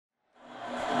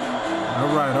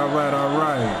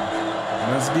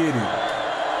Let's get it.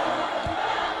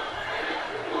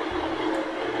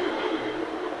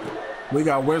 We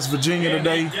got West Virginia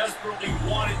today.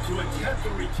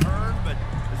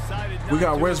 We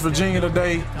got West Virginia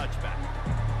today.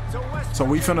 So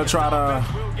we finna try to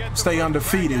stay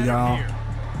undefeated, y'all.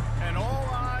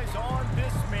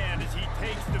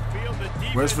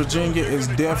 West Virginia is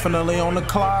definitely on the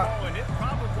clock.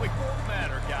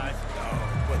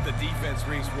 But the defense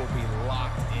reads will be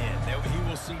locked in. He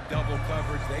will see double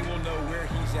coverage. They will know where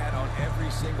he's at on every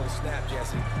single snap,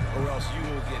 Jesse, or else you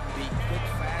will get beat quick,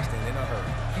 fast, and in a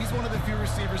hurry. He's one of the few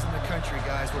receivers in the country,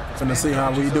 guys. Finna see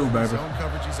how we do, baby. Zone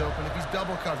coverage is open. If he's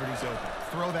double covered, he's open.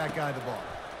 Throw that guy the ball.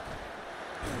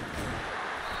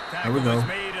 There we go.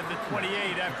 Made at the 28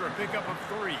 after a pickup of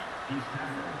 3.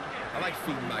 I like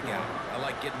feeding my guy. I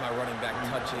like getting my running back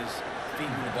touches,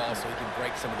 feeding the ball so he can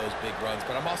break some of those big runs.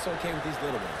 But I'm also okay with these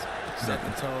little ones. Set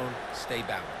the tone, stay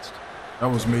balanced. That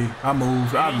was me. I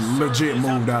moved. I legit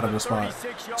moved out of the spot.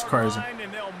 It's crazy. Well,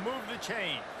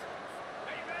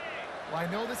 I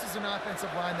know this is an offensive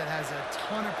line that has a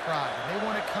ton of pride. And they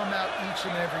want to come out each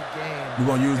and every game. We're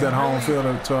going to use that home field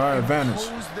to our advantage.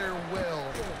 Their will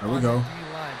there we go.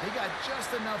 They got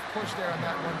just enough push there on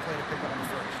that one play to pick up the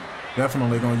first.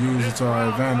 Definitely going to use it to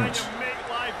our advantage. Make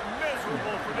life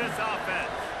miserable for this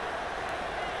offense.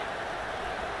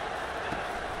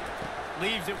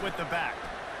 Leaves it with the back.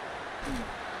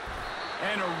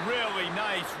 And a really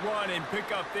nice run and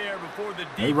pick up there before the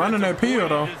they running that peel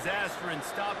though.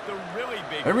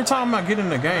 Every time I get in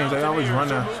the games, they always run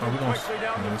that. So we're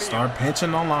gonna start pinching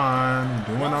the line,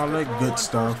 doing all that good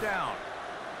stuff.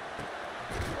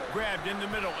 Grabbed in the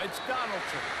middle. It's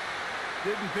Donaldson.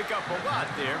 Didn't pick up a lot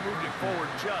there. Moved it forward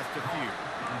just a few.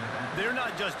 They're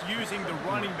not just using the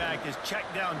running back as check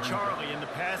down Charlie in the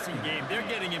passing game. They're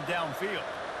getting him downfield.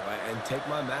 And take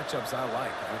my matchups I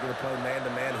like. If you're going to play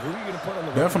man-to-man, who are you going to put on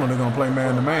the definitely going to play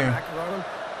man-to-man.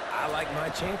 I like my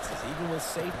chances, even with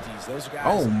safeties. Those guys.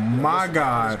 Oh, my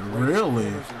God.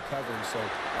 Really? So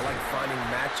I like finding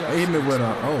matchups. They hit me with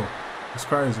a, oh, it's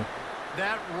crazy.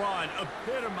 That run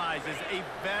epitomizes a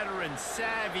veteran,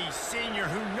 savvy senior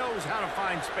who knows how to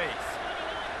find space.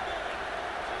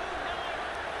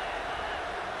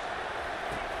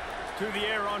 To the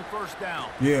air on first down.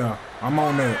 Yeah, I'm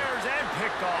on that. And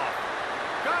picked off.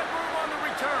 Got room on the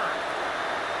return.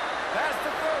 Past the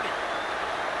 30.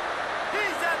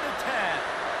 He's at the 10.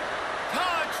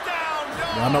 Touchdown,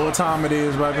 dog. Y'all know what time it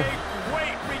is, baby. A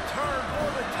great return for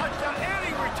the touchdown.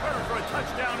 Any return for a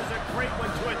touchdown is a great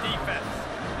one to a defense.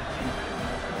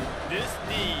 This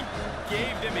D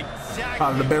gave them exactly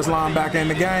probably the best linebacker in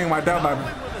the game right there, baby.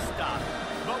 With a stop,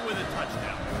 but with a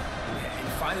touchdown. And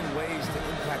finding ways to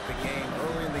impact the game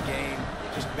early in the game,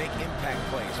 just make impact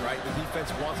plays, right? The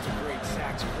defense wants to create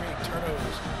sacks, create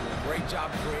turnovers. Great job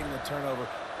creating the turnover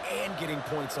and getting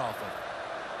points off of it.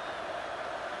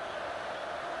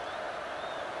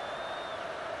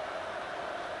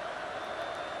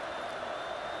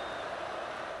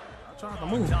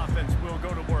 Offense will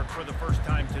go to work for the first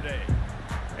time today.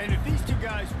 And if these two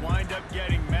guys wind up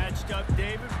getting matched up,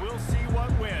 David, we'll see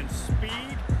what wins,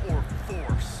 speed or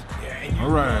force. Yeah, all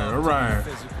right.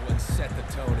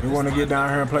 We want to get down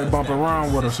here and play bump and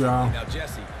run with us, y'all. Now,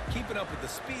 Jesse, keeping up with the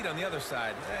speed on the other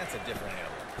side, that's a different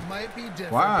animal. Might be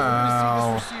different.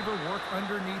 Wow. This receiver work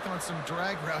underneath on some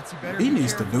drag routes. He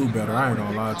needs to do better. I ain't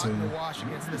gonna lie to you.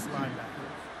 Against this linebacker.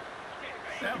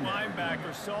 That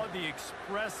linebacker saw the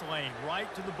express lane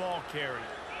right to the ball carrier.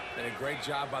 Did a great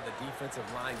job by the defensive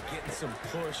line, getting some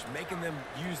push, making them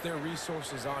use their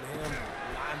resources on him.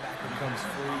 Linebacker comes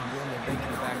free, then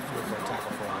making the backfield for a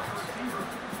tackle for a loss.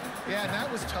 Yeah, and that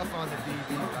was tough on the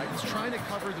DB, right? He's trying to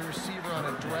cover the receiver on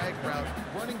a drag route,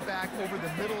 running back over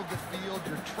the middle of the field.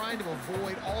 You're trying to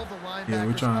avoid all the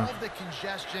linebackers, all the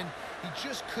congestion. He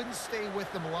just couldn't stay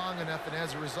with them long enough, and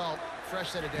as a result,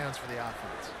 fresh set of downs for the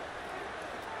offense.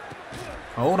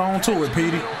 Hold on to it,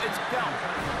 Petey.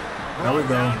 There we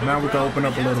go. Now we can open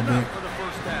up a little bit. For the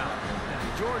first down.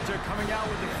 Georgia coming out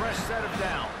with a fresh set of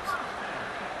downs.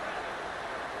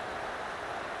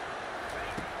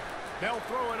 They'll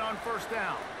throw it on first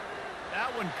down.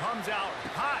 That one comes out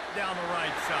hot down the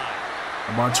right side.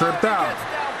 I'm about tripped out.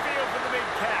 Downfield for the big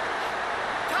catch.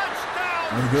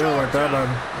 Touchdown. That's good right there,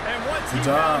 baby. And once he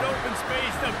found open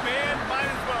space, the band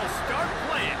might as well start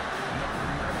playing.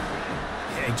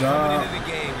 Good job. Coming into the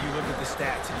game, you look at the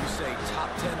stats and you say top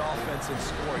 10 offense in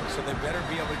scoring, so they better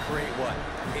be able to create what?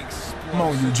 Explosive Come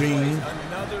on, Eugene. plays.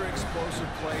 Another explosive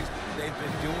plays. They've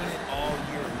been doing it all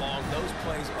year long. Those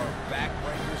plays are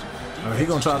backbreakers. He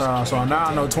gonna try to. So now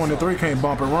I know 23 can't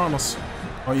bump and run us.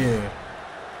 Oh yeah.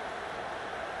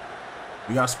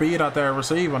 We got speed out there,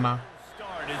 receiver now.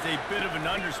 Is a bit of an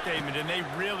understatement, and they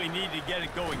really need to get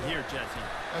it going here, Jesse.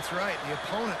 That's right. The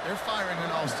opponent, they're firing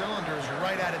on all cylinders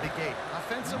right out of the gate.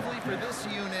 Offensively, for this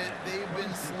unit, they've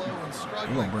been slow and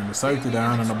struggling. We're gonna bring the safety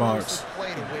down in the box.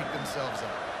 Play to wake themselves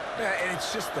up. Yeah, and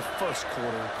it's just the first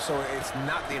quarter, so it's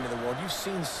not the end of the world. You've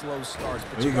seen slow starts,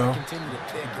 but you gotta continue to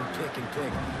pick and pick and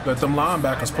pick. Let them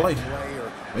linebackers play.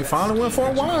 They finally went for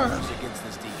a wide. Against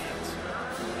this defense.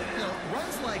 You know,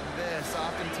 runs like this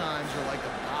oftentimes are like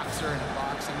a boxer in a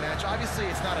boxing match. Obviously,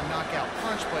 it's not a knockout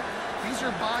punch, but these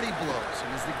are body blows.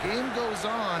 And as the game goes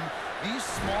on, these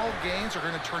small gains are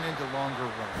going to turn into longer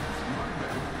runs.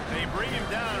 They bring him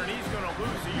down, and he's going to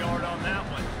lose a yard on that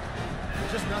one.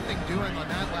 Just nothing doing on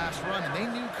that last run, and they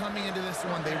knew coming into this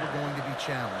one they were going to be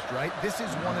challenged, right? This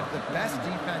is one of the best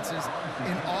defenses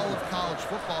in all of college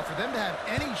football. For them to have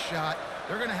any shot,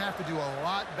 they're going to have to do a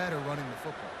lot better running the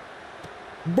football.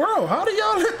 Bro, how do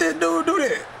y'all let that dude do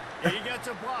that? He gets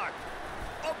a block.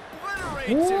 Obliterates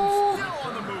him, still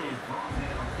on the move.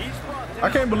 He's brought down. I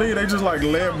can't believe they just like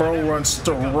let bro run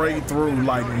straight through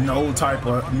like no type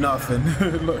of nothing.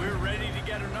 We're ready to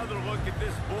get another look at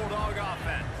this Bulldog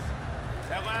offense.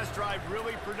 That last drive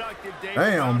really productive.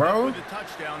 Damn, bro. With a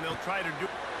touchdown, they'll try to do.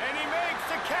 And he makes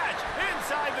the catch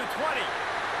inside the 20.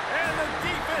 And the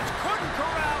defense couldn't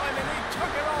corral him, and he took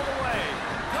it all the way.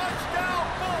 Touchdown,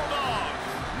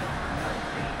 Bulldogs.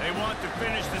 They want to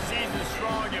finish the season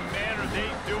strong, and man, are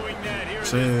they doing that here.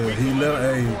 Shit, he let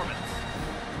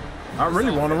I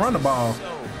really want to run the ball. So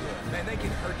good. Man, they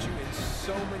can hurt you in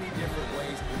so many different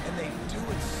ways, and they do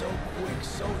it so quick,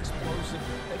 so explosive.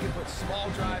 They can put small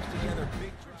drives together.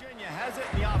 Big. Virginia has it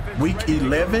in the offense. Week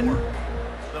 11.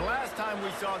 The last time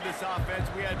we saw this offense,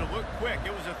 we had to look quick.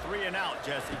 It was a 3 and out,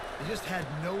 Jesse. They just had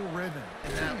no rhythm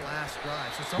in that last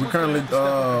drive. So we're currently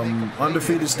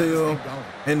undefeated still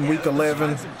in week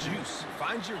 11. Juice.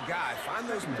 Find your guy. Find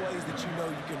those plays that you know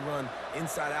you can run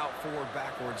inside out, forward,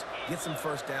 backwards. Get some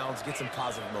first downs. Get some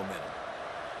positive momentum.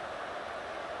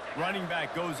 Running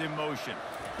back goes in motion.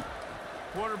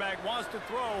 Quarterback wants to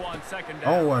throw on second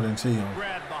down. Oh, I didn't see him.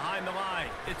 Grab behind the line.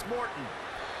 It's Morton.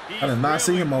 I did not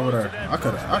see him over there. I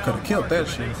could have killed that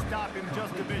shit. They stop him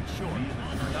just a bit short.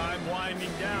 Time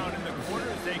winding down in the corner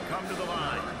as they come to the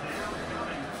line.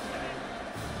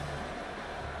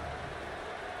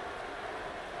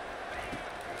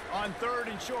 On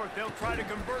 3rd and short, they'll try to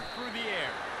convert through the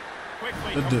air.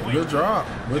 Quickly. Good drop.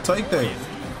 We'll take that.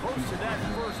 Close to that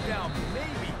first down,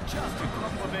 maybe just a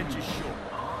couple of inches short.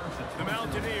 The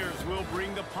Mountaineers will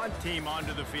bring the punt team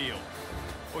onto the field.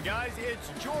 Well, guys, it's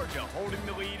Georgia holding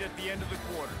the lead at the end of the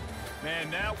quarter. Man,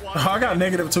 that was I got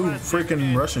 -2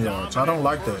 freaking rushing yards. I don't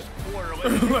like that.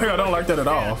 Like, I don't like that at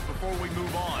all. Before we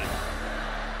move on.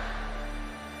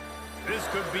 This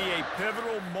could be a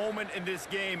pivotal moment in this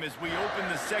game as we open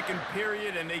the second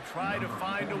period and they try to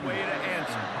find a way to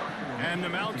answer. And the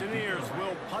Mountaineers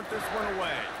will punt this one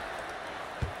away.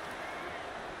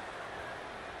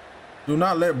 Do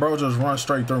not let bro just run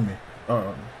straight through me.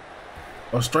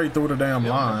 Or straight through the damn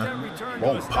line.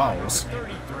 Whoa, pause.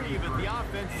 33, but the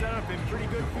offense set up in pretty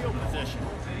good field position.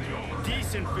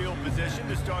 Decent field position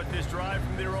to start this drive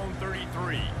from their own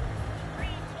 33.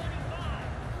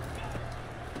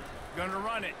 Gonna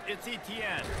run it. It's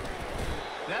Etienne.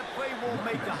 That play won't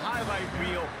make the highlight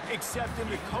reel except in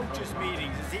the coaches'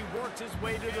 meetings as he works his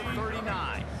way to the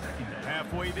 39.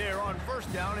 Halfway there on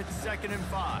first down, it's 2nd and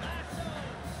 5.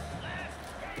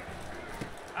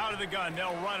 Out of the gun,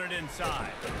 they'll run it inside.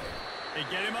 They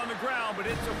get him on the ground, but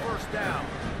it's a first down.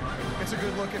 It's a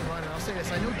good looking run, and I'll say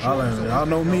this. I know y'all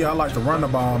know me. I like to run the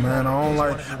ball, man.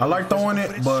 I like throwing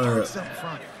it, but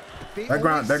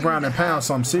that ground and pound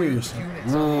something serious.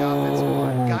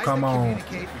 Ooh, come on.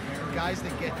 Guys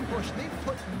that get pushed. They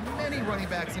put many running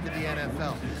backs into the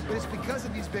NFL, but it's because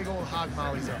of these big old hog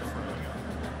mollies up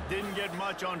front. Didn't get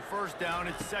much on first down.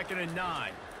 It's 2nd and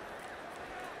 9.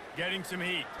 Getting some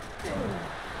heat.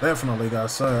 Definitely got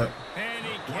sacked. And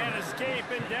he can't escape,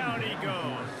 and down he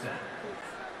goes.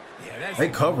 Yeah, they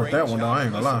covered that one, though. I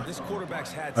ain't gonna lie. This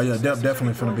quarterback's had oh, yeah,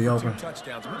 definitely finna be open.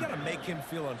 Touchdowns. We got to make him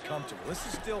feel uncomfortable. This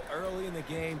is still early in the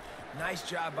game. Nice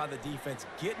job by the defense,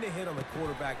 getting a hit on the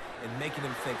quarterback and making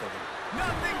him think of it.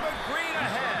 Nothing but green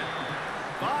ahead.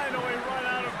 Finally run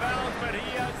out of bounds, but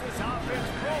he has this offense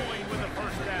rolling with a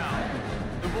first down.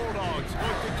 The Bulldogs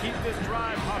look to keep this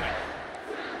drive humming.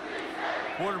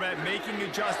 Quarterback making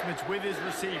adjustments with his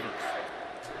receivers.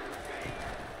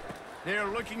 They're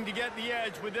looking to get the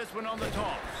edge with this one on the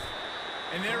toss.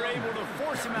 And they're able to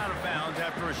force him out of bounds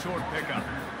after a short pickup.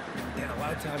 And a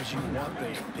lot of times you want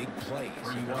those big plays.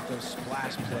 You want those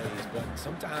splash plays. But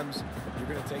sometimes you're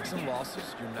going to take some losses.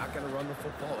 You're not going to run the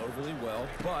football overly well.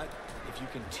 But if you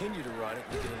continue to run it,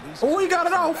 you can at least he got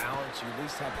it off. balance. You at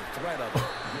least have the threat of it.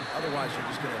 Otherwise, you're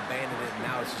just going to abandon it, and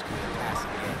now it's just going to be a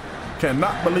passing game.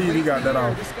 Cannot believe he got that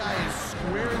off. This guy is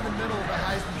square in the middle of the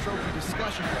Heisman Trophy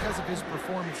discussion because of his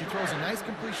performance. He throws a nice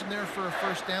completion there for a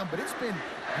first down, but it's been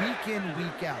week in,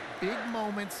 week out. Big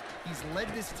moments. He's led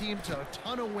this team to a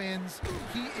ton of wins.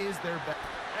 He is their best.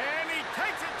 And he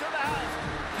takes it to the house.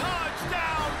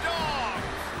 Touchdown, Dogs!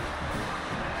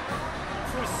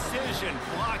 Precision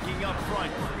blocking up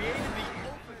front created the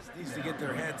open. Needs to get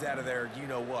their heads out of there,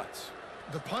 you-know-what.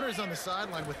 The punter's on the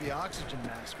sideline with the oxygen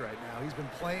mask right now. He's been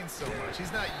playing so much.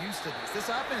 He's not used to this. This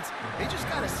offense, they just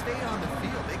got to stay on the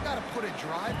field. They got to put a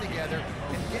drive together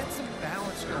and get some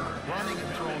balance going, running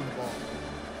and throwing the ball.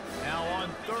 Now on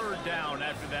third down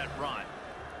after that run.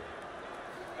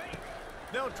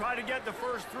 They'll try to get the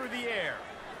first through the air.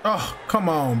 Oh, come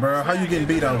on, bro. How you getting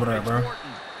beat over there, bro?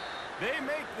 They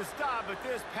make the stop, but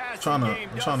this passing trying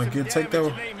game to take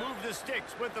that. They move the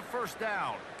sticks with the first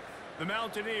down. The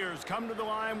Mountaineers come to the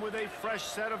line with a fresh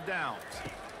set of downs.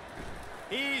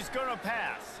 He's gonna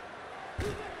pass.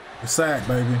 Sack,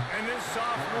 baby. And this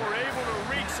sophomore able to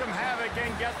wreak some havoc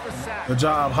and get the sack. Good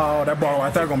job, Hall. That ball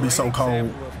right there gonna be so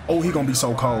cold. Oh, he gonna be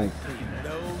so cold.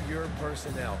 Know your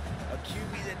personnel. A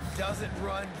QB that doesn't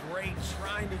run great,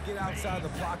 trying to get outside the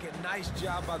pocket. Nice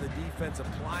job by the defense,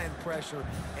 applying pressure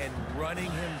and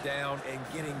running him down and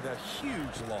getting the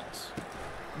huge loss.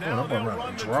 Now they'll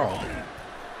run the draw.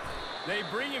 They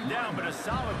bring him down, but a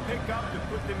solid pickup to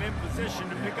put them in position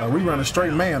to pick up. We run a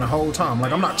straight man the whole time.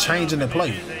 Like, I'm not changing the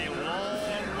play. It is a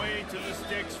long way to the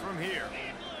sticks from here.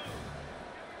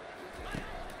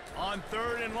 On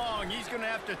third and long, he's going to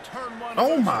have to turn one.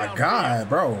 Oh my God,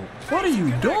 bro. What are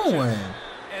you doing?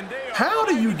 How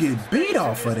do you get beat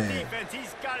off of that?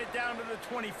 He's got it down to the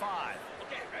 25.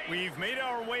 We've made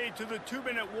our way to the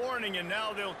 2-minute warning, and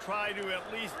now they'll try to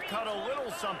at least cut a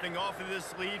little something off of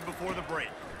this lead before the break.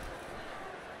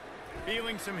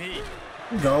 Feeling some heat.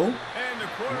 Go. And the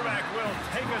quarterback will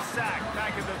take a sack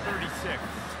back at the 36.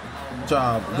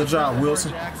 Good job,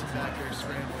 Wilson. Jackson back there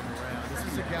scrambling around. This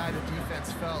is a guy the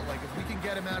defense felt like if we can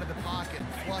get him out of the pocket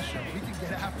and flush him, we can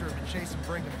get after him and chase him,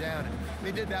 bring him down. And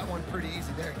they did that one pretty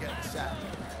easy there, getting the sack.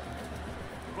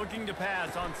 Looking to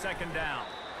pass on second down.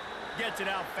 Gets it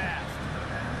out fast.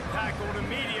 Tackled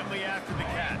immediately after the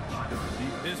catch.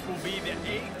 This will be the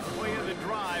 8th play of the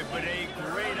drive, but a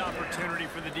great opportunity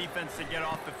for the defense to get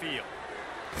off the field.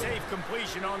 Safe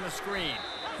completion on the screen.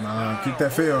 Nah, keep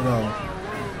that field goal.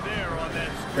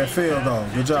 That field goal.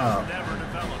 Good job.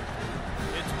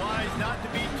 It's wise not to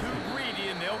be too greedy,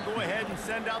 and they'll go ahead and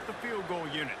send out the field goal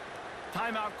unit.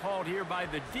 Timeout called here by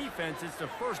the defense. It's the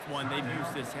first one they've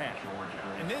used this half.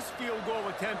 And this field goal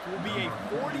attempt will be a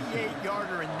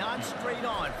 48-yarder and not straight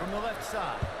on from the left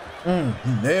side.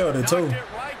 He nailed it too. Knocked it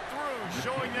right through,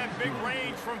 showing that big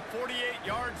range from 48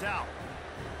 yards out.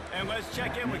 And let's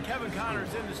check in with Kevin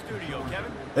Connors in the studio.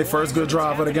 Kevin? They first good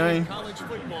drive of the game. College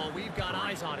football, we've got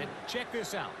eyes on it. Check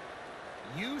this out.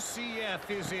 UCF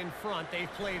is in front.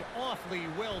 They've played awfully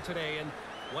well today, and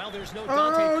well, there's no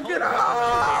oh, get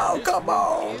out! Come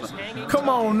on! Come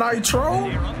on, Nitro!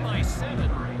 They're up by 7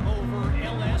 over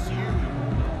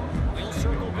LSU. We'll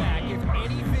circle back. If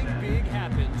anything big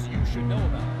happens, you should know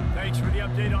about it. Thanks for the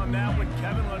update on that one,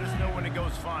 Kevin. Let us know when it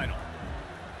goes final.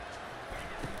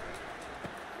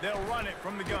 They'll run it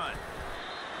from the gun.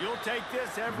 You'll take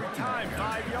this every time.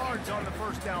 5 yards on the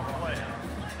first down play.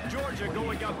 Georgia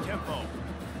going up tempo.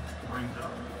 Brings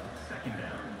up second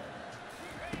down.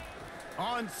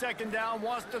 On second down,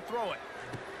 wants to throw it.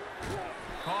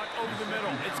 Caught over the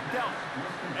middle. It's dealt.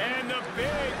 And the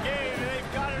big game.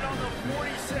 They've got it on the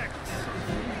 46.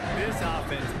 This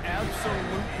offense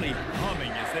absolutely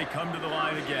humming as they come to the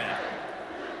line again.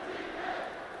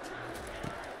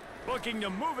 Looking to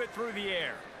move it through the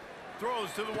air.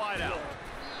 Throws to the wideout.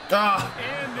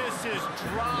 And this is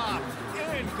dropped.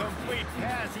 Incomplete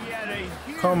pass. He had a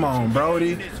huge come on,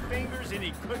 Brody. in his fingers and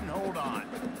he couldn't hold on.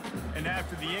 And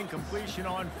after the incompletion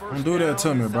on first don't do that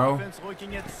to me, bro. Offense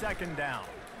looking at second down.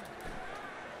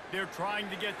 They're trying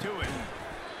to get to it.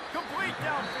 Complete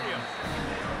downfield.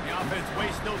 The offense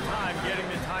wastes no time getting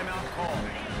the timeout call.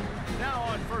 Now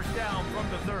on first down from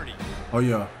the 30. Oh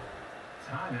yeah.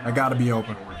 I gotta be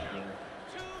open.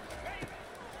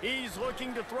 He's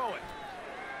looking to throw it.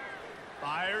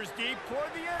 Fires deep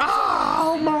toward the end zone.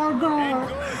 Oh my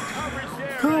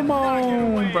God! Come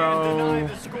on, bro.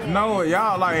 No,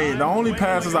 y'all like the only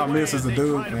passes I miss is the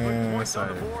dude, man.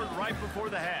 Right before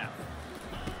the half.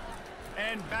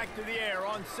 And back to the air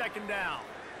on 2nd down.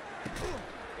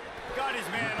 Got his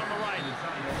man on the right.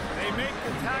 They make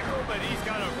the tackle, but he's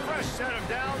got a fresh set of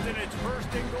downs, and it's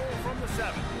 1st and goal from the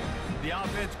 7. The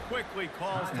offense quickly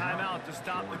calls timeout to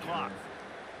stop the clock.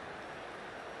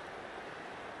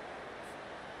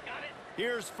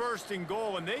 Here's 1st and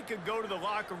goal, and they could go to the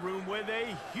locker room with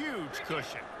a huge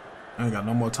cushion. I ain't got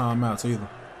no more timeouts either.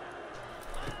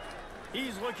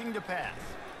 He's looking to pass.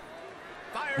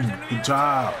 Fires into the Good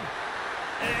job.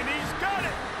 And he's got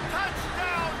it.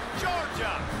 Touchdown,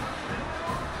 Georgia.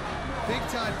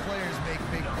 Big-time players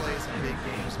make big plays in big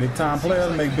games. Big-time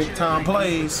players make big-time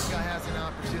plays. This guy has an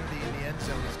opportunity in the end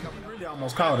zone. He's coming. Really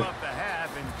almost caught it. Up the half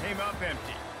and came up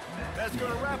empty. That's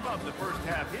going to wrap up the 1st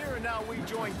half here, and now we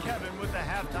join Kevin with the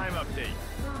halftime update.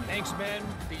 Thanks, men.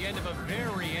 The end of a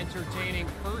very entertaining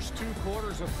first 2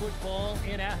 quarters of football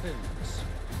in Athens.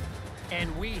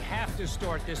 And we have to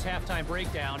start this halftime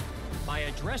breakdown by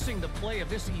addressing the play of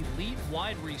this elite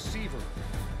wide receiver.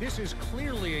 This is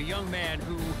clearly a young man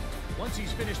who, once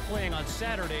he's finished playing on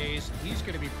Saturdays, he's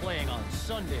going to be playing on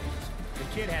Sundays. The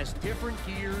kid has different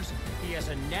gears. He has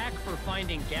a knack for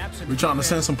finding gaps in We're trying to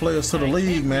send some players to the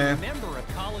league, man. Remember a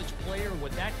college player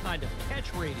with that kind of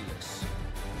catch radius.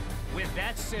 With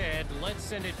that said, let's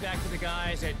send it back to the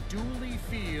guys at Dooley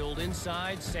Field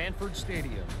inside Sanford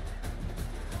Stadium.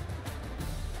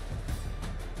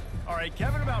 All right,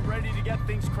 Kevin, about ready to get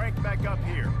things cranked back up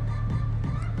here.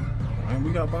 And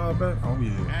we got Bob back. Oh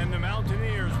yeah. And the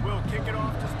Mountaineers will kick it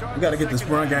off to start. We got to get this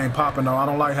run game popping though. I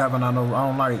don't like having I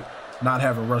don't like not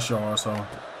having rush yards. So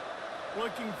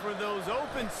looking for those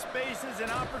open spaces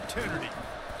and opportunity.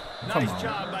 Come Nice on.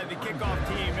 job by the kickoff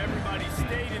team. Everybody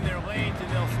stayed in their lanes,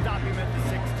 and they'll stop him at the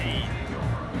 16.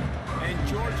 And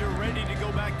Georgia ready to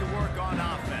go back to work on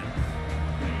offense.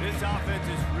 This offense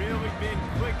has really been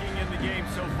clicking in the game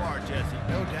so far, Jesse.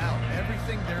 No doubt.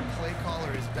 Everything their play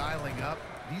caller is dialing up,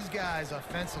 these guys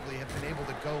offensively have been able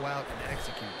to go out and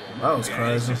execute. that was It's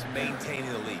crazy. just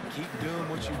maintaining the lead. Keep doing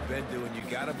what you've been doing. You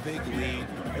got a big lead.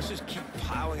 Let's just keep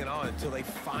piling it on until they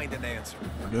find an answer.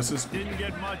 This is Didn't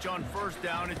get much on 1st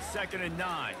down. It's 2nd and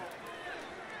 9.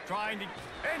 Trying to,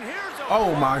 and here's a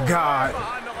oh my fumble God. right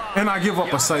behind the line. And I give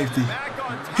up a safety. Back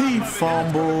on top He of it. That's gonna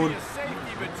fumbled. be a safety,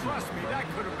 but trust me, that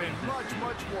could have been much,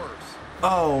 much worse.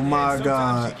 Oh my Sometimes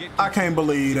God. you get I can't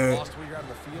believe that. lost when you're out of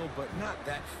the field, but not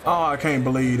that Oh, far. I can't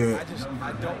believe that.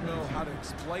 I don't know how to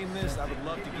explain this. I would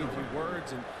love to give you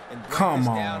words and break Come this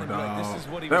on, down and be like, dog. this is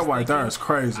what he That was right there thinking. is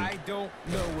crazy. I don't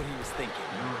know what he was thinking.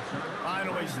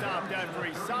 Finally stopped after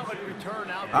a solid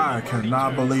return out to I the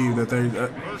cannot 32. believe that they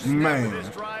First snap of man. this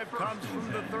drive comes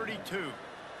from the 32.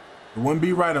 It wouldn't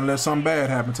be right unless something bad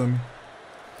happened to me.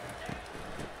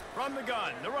 From the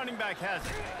gun, the running back has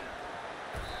it.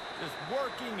 Just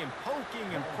working and poking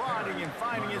and prodding and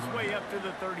finding his way up to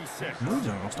the 36. We're just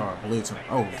gonna start blitzing.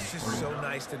 Oh, It's just so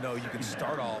nice to know you can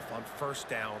start off on 1st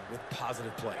down with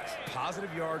positive plays. Positive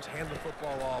yards, hand the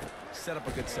football off, set up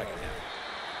a good 2nd down.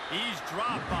 He's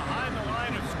dropped behind the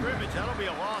line of scrimmage. That'll be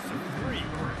a loss of 3.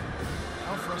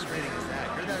 How frustrating is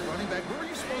that? You're that running back. Where were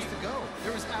you supposed to go?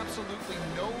 There was absolutely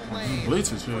no lane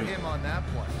Blitzes, for yeah. him on that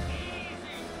play.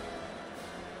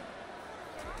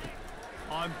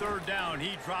 On 3rd down,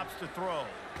 he drops to throw.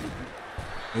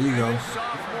 there you go. The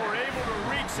sophomore able to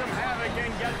wreak some havoc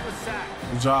and get the sack.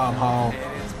 Good job, Hall.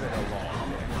 And it's been a long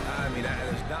day. I mean,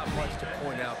 there's not much to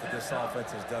point out that this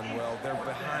offense has done well. They're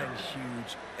behind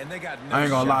huge, and they got no I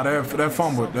ain't gonna lie, shot. that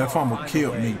fumble Find a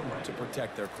killed way me. to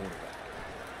protect their quarterback.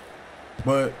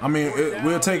 But I mean,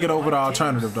 we'll take it over the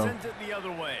alternative though. Sends it the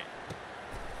other way.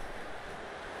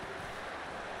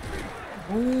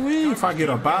 Ooh, if I get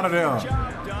up out of there,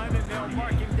 Job done, and they'll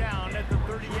mark him down at the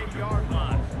 38-yard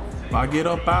line. if I get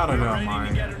up out of there, Ready to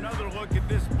man. get another look at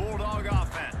this Bulldog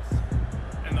offense.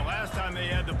 And the last time they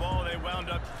had the ball, they wound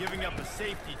up giving up a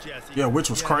safety, Jesse. Yeah, which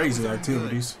was Yeah, crazy that was ungood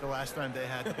activities. the last time they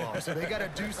had the ball. So they got to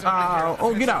do something.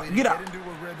 Oh, get out, offensively get to out. Get into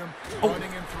a rhythm, Oh.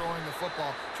 running and throwing the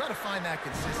football. Try to find that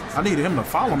consistency. I needed him to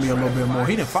follow me a little bit more.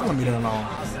 He didn't follow me that long.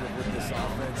 Positive with this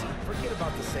offense. Forget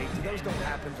about the safety. Those don't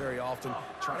happen very often.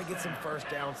 Try to get some 1st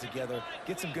downs together.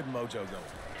 Get some good mojo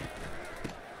going.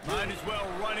 Might as well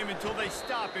run him until they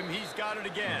stop him. He's got it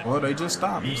again. Well, they just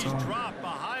stopped me, He's so dropped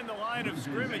behind the line of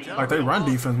scrimmage. like they run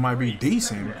defense might be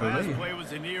decent because Last they. play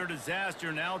was a near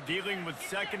disaster. Now dealing with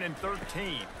 2nd and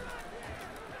 13.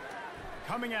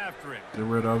 Coming after it. Get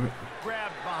rid of it.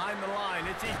 Grabbed behind the line.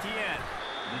 It's Etienne.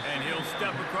 And he'll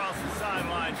step across the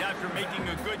sidelines after making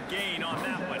a good gain on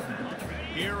that one.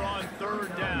 Here on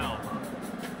 3rd down.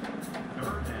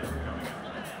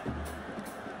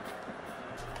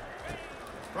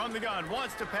 From the gun,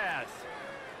 wants to pass.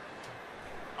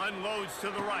 Unloads to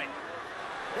the right.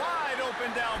 Wide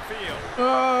open downfield.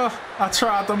 I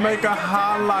tried to make a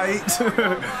highlight.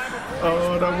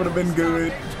 Oh, that would have been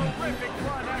good. Terrific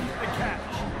run after the catch.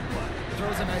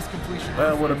 Throws a nice completion.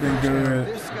 That would have been good.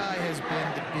 This guy has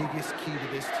been the biggest key to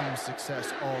this team's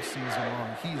success all season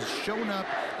long. He's shown up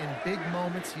in big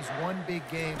moments. He's won big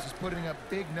games. He's putting up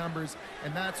big numbers,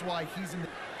 and that's why he's in the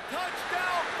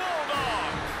Touchdown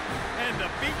Bulldogs. And the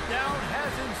beatdown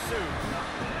has ensued.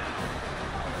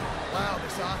 Wow,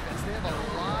 this offense, they have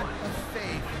a lot of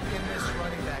faith in this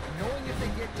running back, knowing if they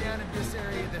get down in this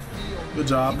area of the field. Good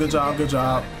job, good job, good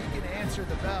job. He can answer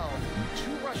the bell.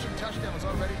 2 rushing touchdowns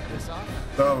already for this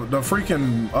offense. The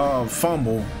freaking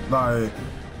fumble, like.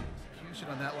 Execution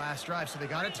on that last drive, so they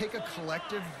got to take a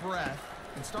collective breath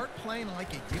and start playing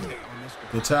like a unit on this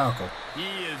drive. Good tackle. He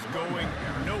is going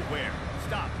nowhere.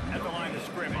 Stop at the line of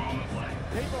scrimmage.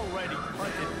 They've already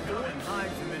punted 4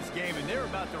 times in this game, and they're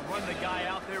about to run the guy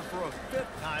out there for a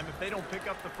 5th time if they don't pick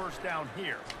up the first down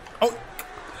here. Oh.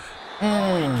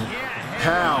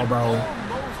 How, bro?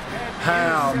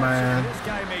 How, man? This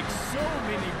guy makes so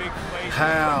many big plays.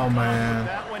 How, man?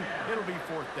 That one, it'll be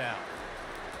 4th down.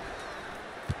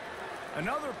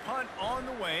 Another punt on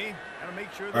the way. Gotta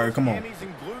make sure those hammies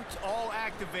and glutes all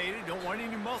activated. Don't want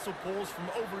any muscle pulls from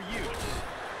overuse.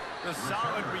 The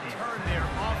solid return there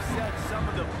offsets some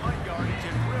of the punt yardage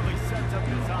and really sets up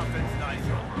this offense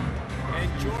nicely.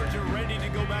 And Georgia ready to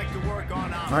go back to work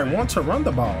on offense. I want to run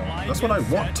the ball. That's what I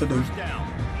want to do.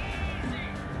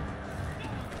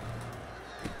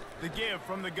 The give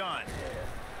from the gun.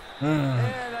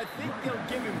 And I think they'll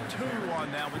give him 2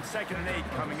 on that one. 2nd and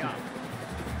 8 coming up.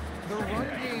 The run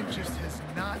game just has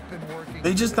not been working.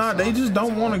 They just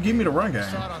don't want to give me the run game.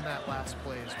 Saw it on that last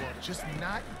play as well. Just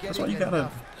not That's why getting you gotta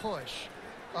enough push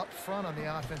up front on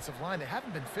the offensive line. They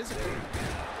haven't been physical.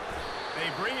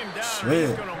 They bring him down. Shit.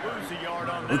 He's gonna lose a yard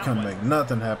on that. We couldn't make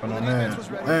nothing happen on that.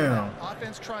 Damn.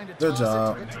 Offense trying to Good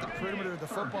job. toss it to get to the perimeter of the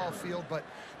football field, but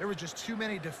there were just too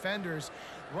many defenders.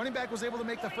 Running back was able to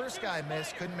make the first guy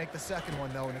miss, couldn't make the second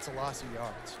one though, and it's a loss of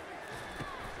yards.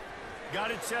 Got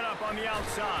it set up on the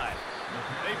outside.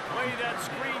 They play that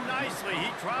screen nicely. He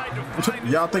tried to find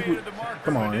Y'all his think way we? to the marker,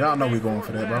 Come on, but y'all it know we made going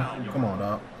for 4th that, bro. down. Come on,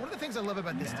 dog. One of the things I love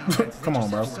about this defense, Come on,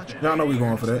 bro. Y'all know we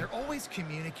going for that. They're always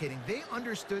communicating. They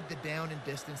understood the down and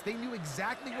distance. They knew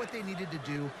exactly what they needed to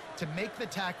do to make the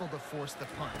tackle to force the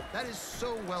punt. That is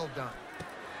so well done.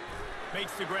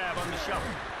 Makes the grab on the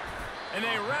shuffle. And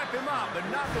they wrap him up, but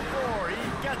not before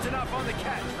he gets enough on the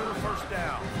catch for the 1st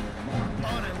down.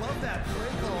 Oh, and I love that play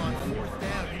call on 4th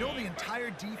down. You know the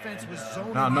entire defense was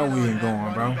zoning I know in we on ain't that going,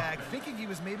 running bro. back, thinking he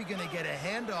was maybe going to get a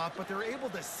handoff, but they're able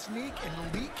to sneak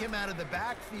and leak him out of the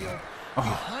backfield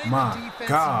behind my the defense.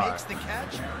 God. He makes the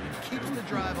catch and keeps the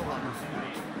drive alive.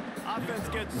 Offense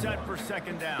gets set for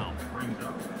 2nd down.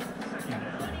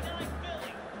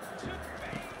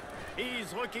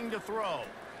 He's looking to throw.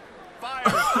 Fires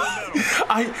to the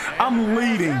middle. I'm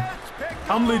leading.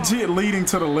 I'm legit leading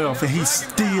to the left, and he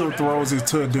still throws it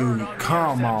to a dude.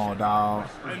 Come on, dog.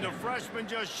 And the freshman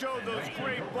just showed those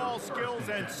great ball skills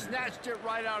and snatched it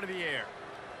right out of the air.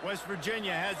 West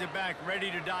Virginia has it back, ready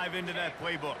to dive into that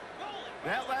playbook.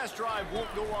 That last drive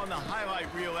won't go on the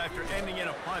highlight reel after ending in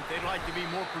a punt. They'd like to be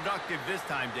more productive this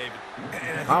time,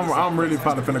 David. I'm really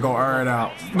probably finna go air it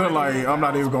out. Like, I'm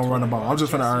not even gonna run the ball. I'm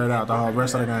just finna air it out the whole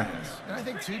rest of the game. And I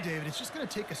think too, David, it's just going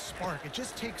to take a spark. It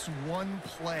just takes one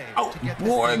play Oh, to get this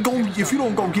boy, thing go kicked if you off.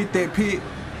 don't go get that pick.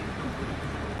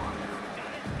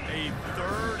 A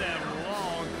 3rd and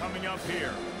long coming up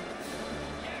here.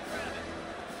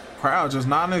 Crowd just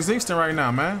non-existent right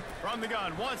now, man. From the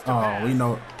gun, wants to Oh, pass. we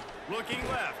know it. Looking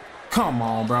left. Come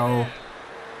on, bro.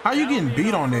 How you getting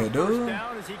beat on that, First dude?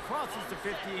 down as he crosses the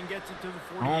 50 and gets it to the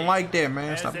 48. I don't like that,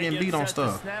 man. As Stop they getting get beat on set to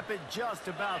stuff. Snap it just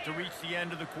about to reach the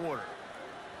end of the quarter.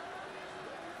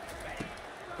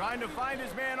 Trying to find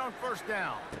his man on 1st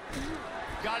down.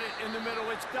 Got it in the middle.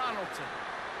 It's Donaldson.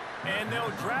 And they'll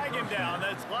drag him down.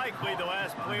 That's likely the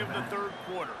last play of the 3rd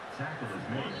quarter.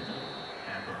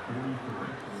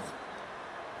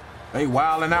 They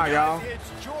wilding out, y'all.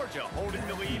 It's Georgia holding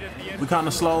the lead at the end. We kind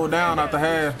of slowed down after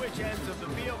half. Switch ends of the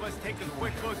field. Let's take a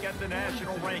quick look at the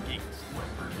national rankings.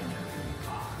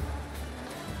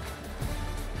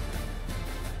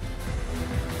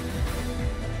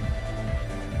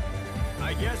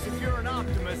 I guess if you're an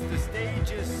optimist, the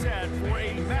stage is set for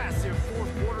a massive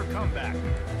 4th quarter comeback.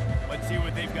 Let's see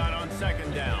what they've got on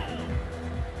 2nd down.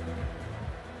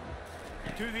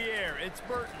 To the air, it's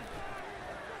Burton.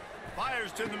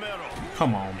 Fires to the middle.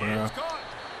 Come on, bro. It's caught.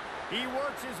 He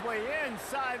works his way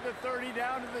inside the 30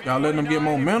 down to the Y'all letting them get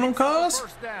 29 and momentum, picks up cuz?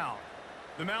 1st down.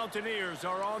 The Mountaineers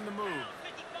are on the move.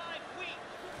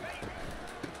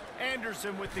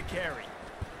 Anderson with the carry.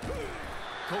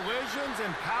 Collisions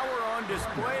and power on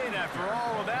display, and after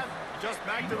all of that, just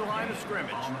back to the line of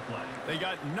scrimmage. They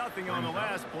got nothing on the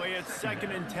last play. It's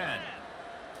 2nd and 10.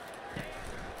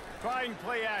 Trying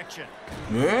play action.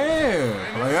 Yeah,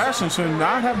 play action should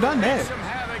not have done that. Some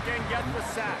havoc and get the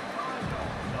sack.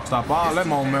 Stop all that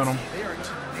momentum. They are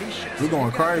tenacious. We're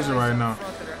going crazy right now.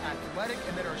 That are athletic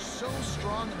and that are so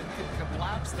strong and that can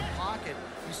collapse the pocket.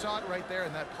 You saw it right there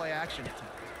in that play action attempt.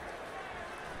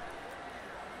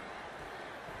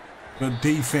 Good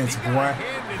defense, boy.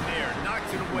 Hand in there,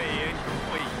 knocks it away,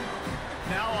 incomplete.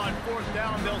 Now on 4th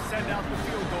down, they'll send out the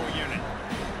field goal unit.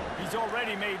 He's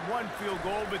already made 1 field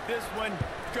goal, but this one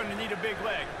is going to need a big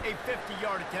leg. A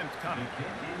 50-yard attempt coming.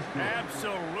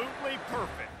 Absolutely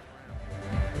perfect.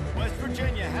 West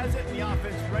Virginia has it in the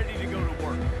offense ready to go to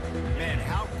work. Man,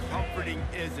 how comforting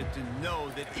is it to know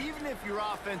that even if your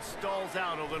offense stalls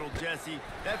out a little, Jesse,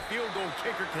 that field goal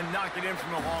kicker can knock it in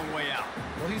from a long way out.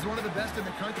 Well, he's one of the best in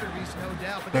the country, Reese, no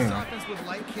doubt. But this offense would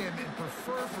like him and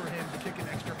prefer for him to kick an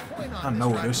extra point on. I know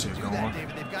where this shit's going.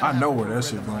 I know where that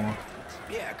shit's going.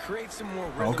 Yeah, create some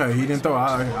more. Okay, he didn't throw.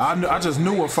 I just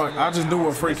knew a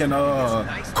freaking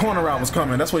corner route was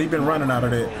coming. That's what he's been running out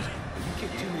of that.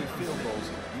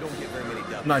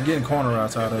 Not getting corner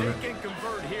routes out of it. If he can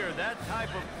convert here, that type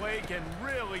of play can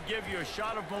really give you a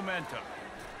shot of momentum.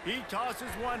 He tosses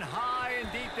one high and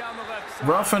deep down the left side.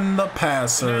 Roughing the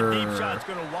passer. That deep shot's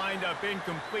going to wind up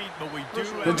incomplete, but we do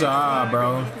have good job,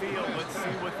 bro. Let's see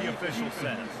what the official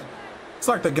says. It's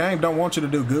like the game don't want you to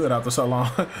do good after so long.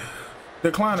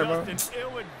 Decline it, bro. Just an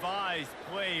ill-advised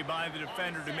play by the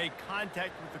defender to make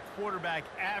contact with the quarterback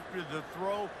after the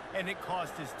throw, and it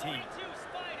cost his team.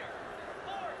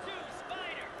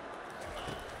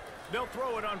 They'll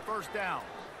throw it on 1st down.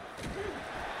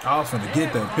 I was finna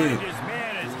get that pick. His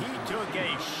man as he took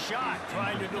a shot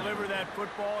trying to deliver that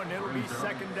football, and it'll be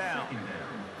 2nd down.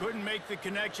 Couldn't make the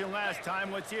connection last time.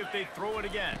 Let's see if they throw it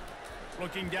again.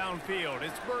 Looking downfield,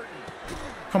 it's Burton.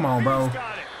 Come on, bro.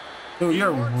 Dude,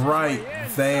 you're right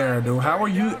there, dude. How are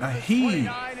you?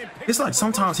 It's like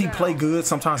sometimes he play good,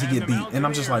 sometimes he get beat. And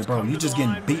I'm just like, bro, you just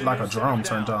getting beat like a drum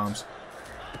sometimes.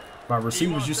 By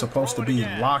receivers, you're supposed to be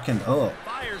locking up.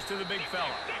 Fires to the big fella.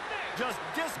 Just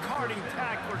discarding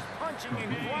tacklers, punching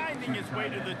and grinding his way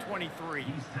to the 23.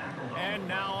 And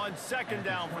now on 2nd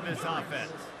down for this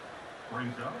offense.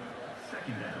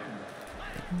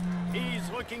 He's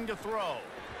looking to throw.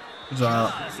 Just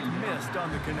missed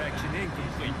on the connection,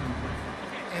 incomplete.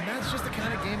 And that's just the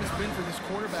kind of game it's been for this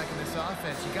quarterback in this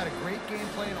offense. You got a great game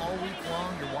plan all week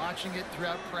long. You're watching it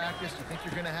throughout practice. You think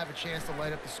you're going to have a chance to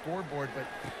light up the scoreboard, but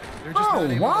they're just not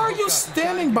able to why are you hook up.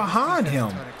 standing behind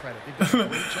him?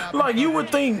 Like you would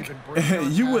think,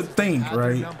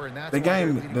 right? The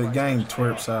game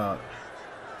twerps out.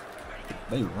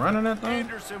 They running that thing?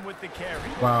 Anderson with the carry.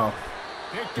 Wow.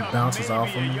 It bounces off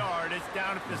him. It's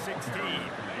down at the 16.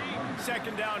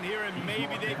 2nd down here, and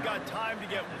maybe they've got time to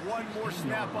get one more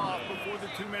snap off before the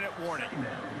 2-minute warning.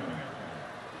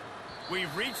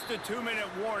 We've reached the 2-minute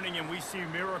warning, and we see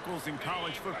miracles in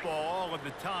college football all of the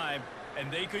time,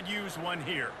 and they could use one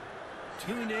here.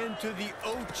 Tune in to the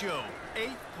Ocho,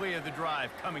 8th play of the drive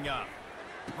coming up.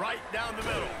 Right down the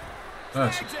middle.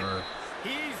 That's superb.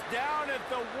 He's down at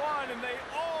the 1, and they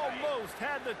almost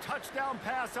had the touchdown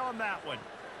pass on that one.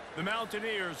 The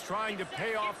Mountaineers trying to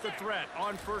pay off the threat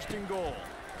on 1st and goal.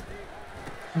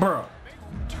 Bruh.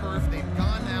 Turf, they've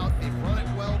gone out, they've run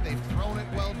it well, they've thrown it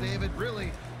well, David.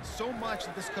 Really, so much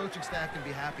that this coaching staff can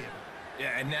be happy about.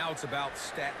 Yeah, and now it's about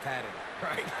stat padding,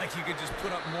 right? Like you could just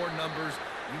put up more numbers.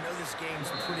 You know this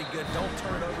game's pretty good. Don't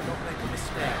turn it over, don't make a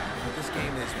mistake. But this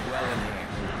game is well in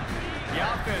hand. The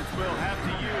offense will have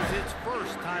to use its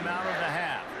first time out of the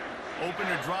half. Open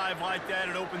a drive like that,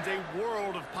 it opens a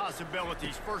world of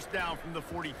possibilities. 1st down from the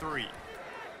 43.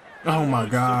 Oh my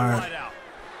God.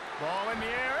 Ball in the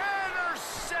air,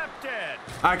 intercepted.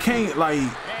 I can't, like,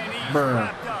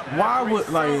 bruh. Why would,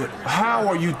 like, how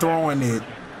are you throwing it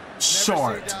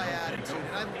short?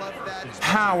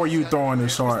 How are you throwing it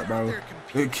short, bro?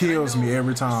 It kills me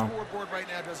every time. The scoreboard right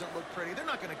now doesn't look pretty. They're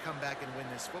not going to come back and win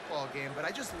this football game, but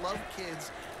I just love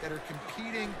kids that are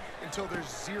competing until there's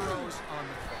zeros on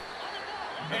the clock.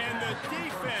 And the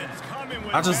defense coming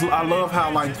with I love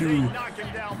how, like,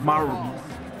 my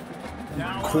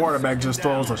quarterback just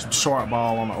throws a short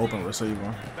ball on the open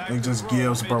receiver. It just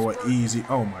gives bro an easy.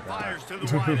 Oh my God.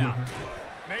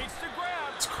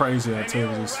 It's crazy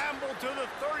activities.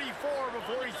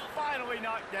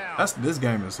 This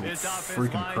game is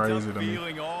freaking crazy to me.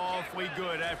 Feeling awfully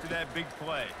good after that big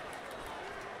play.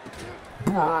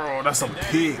 Bro, that's a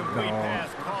pick, Incomplete dog. pass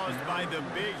caused by the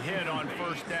big hit on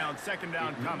first down. Second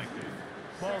down coming.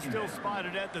 Ball still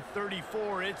spotted at the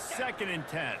 34. It's 2nd and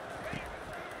 10.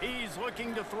 He's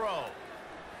looking to throw.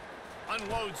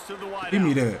 Unloads to the wide. Give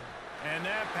me that. And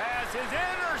that pass is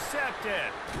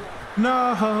intercepted.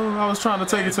 No, I was trying to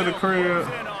take it to the crib.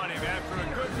 In on him after a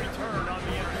good return on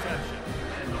the interception.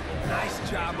 Nice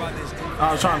job by this defense.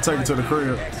 I was trying to take it to the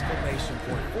crib. Exclamation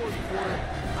point. Fourth quarter,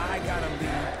 I got a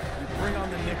lead. You bring on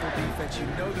the nickel defense. You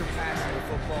know they're passing the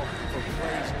football for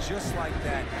plays just like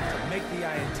that to make the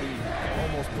INT and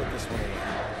almost put this one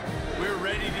away. We're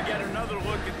ready to get another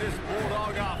look at this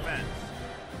Bulldog offense.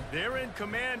 They're in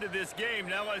command of this game.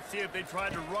 Now let's see if they try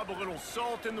to rub a little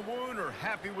salt in the wound or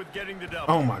happy with getting the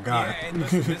double. Oh my God. Yeah, and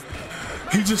listen,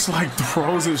 He just like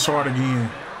throws it short again.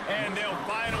 And they'll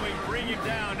finally bring him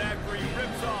down after he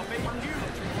rips off a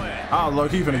huge play. Oh,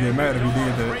 look, he's gonna get mad if he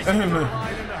did Racing to the that.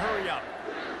 line in the hurry up.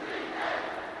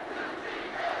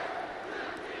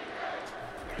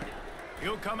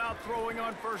 He'll come out throwing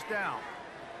on first down.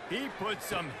 He put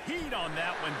some heat on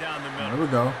that one down the middle. There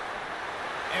we go.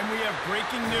 And we have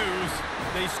breaking news.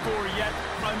 They score yet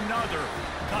another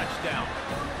touchdown.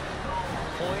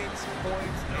 points,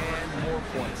 and more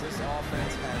points. This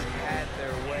offense has had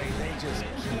their way. They just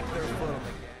keep their foot on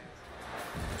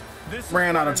the gas.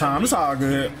 Ran out of time. It's all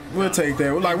good. We'll take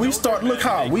that. Like we start. Look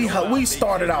how we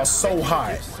started out so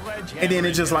hot, and then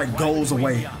it just like goes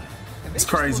away. It's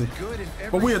crazy.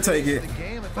 But we'll take it.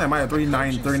 Man, might have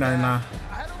 399.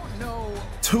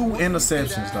 2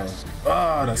 interceptions though.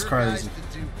 Oh, that's crazy.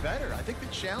 Better. I think the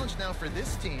challenge now for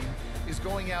this team is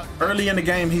going out early in the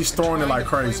game. He's throwing it like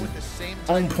crazy,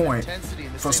 on point.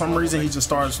 For some reason, he just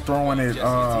starts throwing it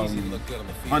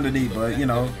underneath. But you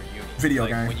know, video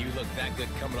game.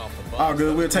 All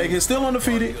good. We'll take it. Still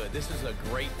undefeated. This is a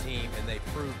great team, and they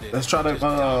proved it. Let's try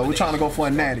to. We're trying to go for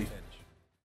a natty.